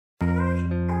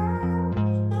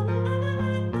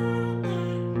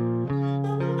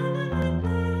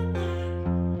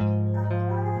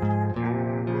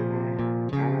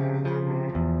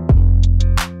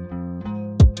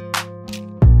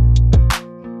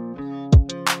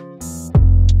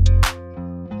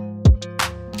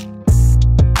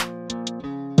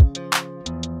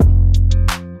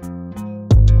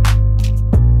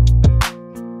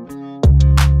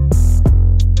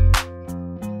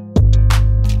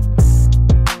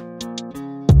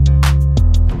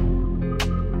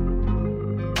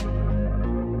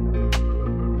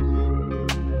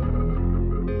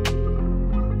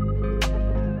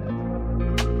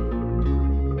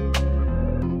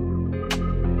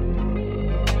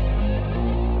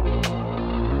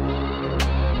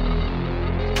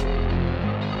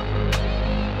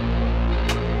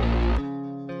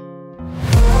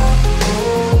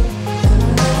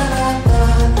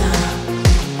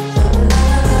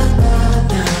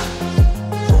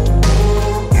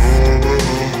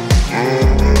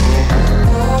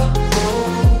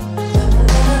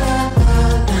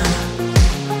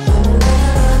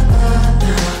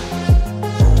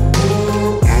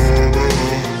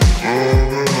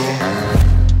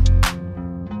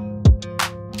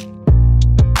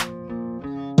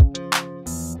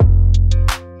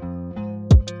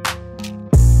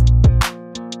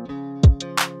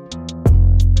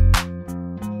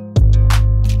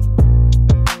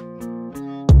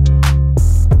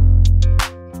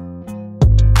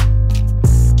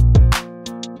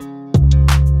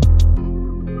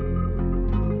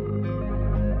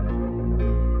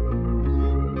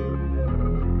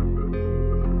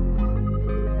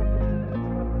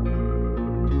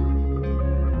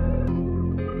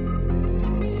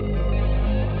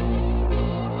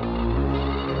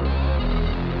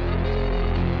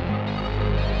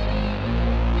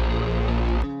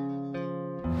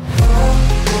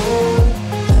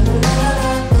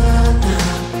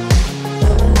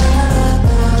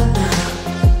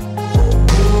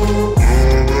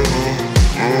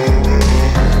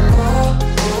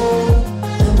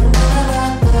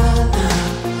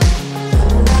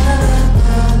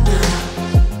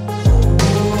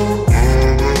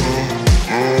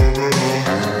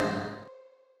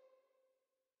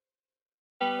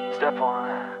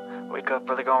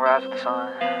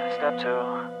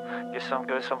2, get some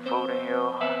good, some food in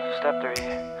you. Step 3,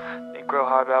 think real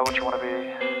hard about what you wanna be.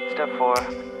 Step 4,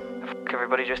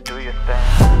 everybody just do your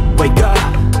thing. Wake up,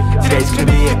 today's gonna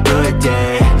be a good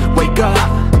day. Wake up,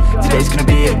 today's gonna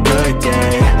be a good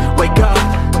day. Wake up,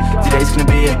 today's gonna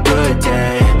be a good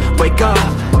day. Wake up,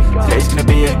 today's gonna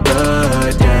be a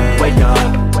good day. Wake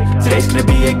up, today's gonna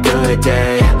be a good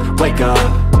day. Wake up,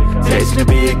 today's gonna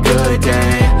be a good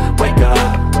day. Wake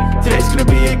up, today's gonna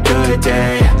be a good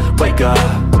day. Wake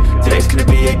up, today's gonna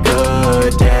be a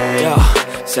good day.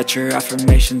 Yo, set your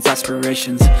affirmations,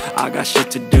 aspirations. I got shit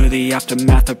to do, the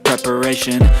aftermath of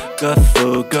preparation. Good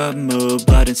food, good mood,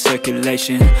 blood in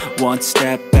circulation. One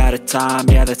step at a time,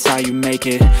 yeah, that's how you make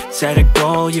it. Set a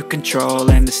goal you control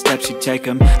and the steps you take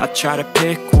them. I try to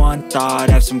pick one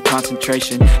thought, have some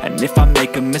concentration. And if I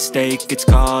make a mistake, it's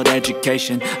called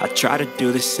education. I try to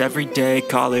do this every day,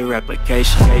 call it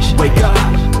replication. Wake up,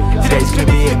 today's gonna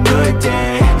be a good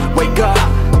day. Wake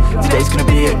up, today's gonna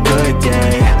be a good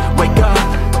day. Wake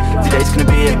up, today's gonna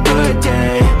be a good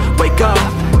day. Wake up,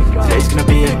 today's gonna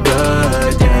be a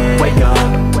good day. Wake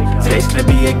up, today's gonna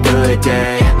be a good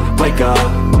day. Wake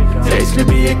up, today's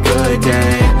gonna be a good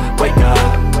day. Wake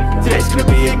up, today's gonna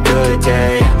be a good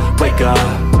day. Wake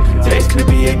up, today's gonna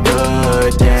be a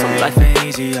good day. So life ain't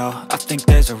easy, yo, I think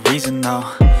there's a reason though.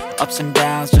 Ups and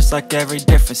downs, just like every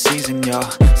different season, yo.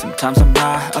 Sometimes I'm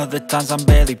high, other times I'm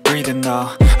barely breathing, though.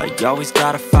 I always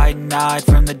gotta fight and hide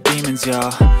from the demons, yo.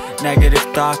 Negative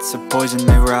thoughts are poison,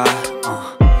 they rot.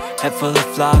 Head full of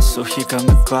flies, so here come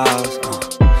the clouds.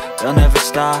 They'll never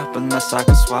stop unless I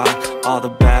can swap all the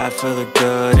bad for the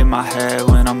good in my head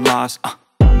when I'm lost.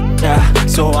 Yeah,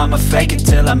 so I'ma fake it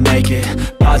till I make it.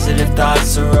 Positive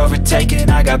thoughts are overtaken,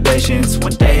 I got patience.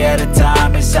 One day at a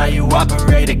time is how you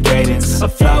operate a cadence. A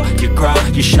flow, you grow,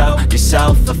 you show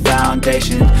yourself a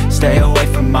foundation. Stay away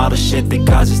from all the shit that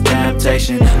causes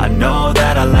temptation. I know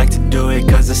that I like to do it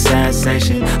cause it's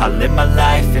sensation. I live my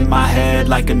life in my head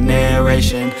like a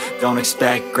narration. Don't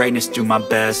expect greatness, do my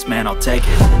best, man, I'll take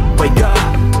it. Wake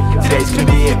up, today's gonna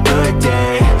be a good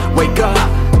day. Wake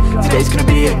up, today's gonna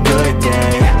be a good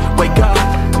day. Wake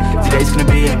up, today's gonna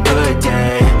be a good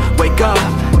day. Wake up,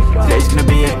 today's gonna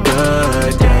be a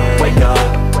good day. Wake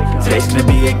up, today's gonna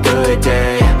be a good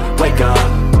day. Wake up,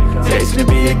 today's gonna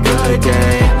be a good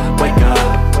day. Wake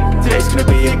up, today's gonna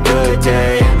be a good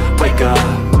day. Wake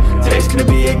up, today's gonna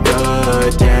be a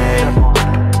good day.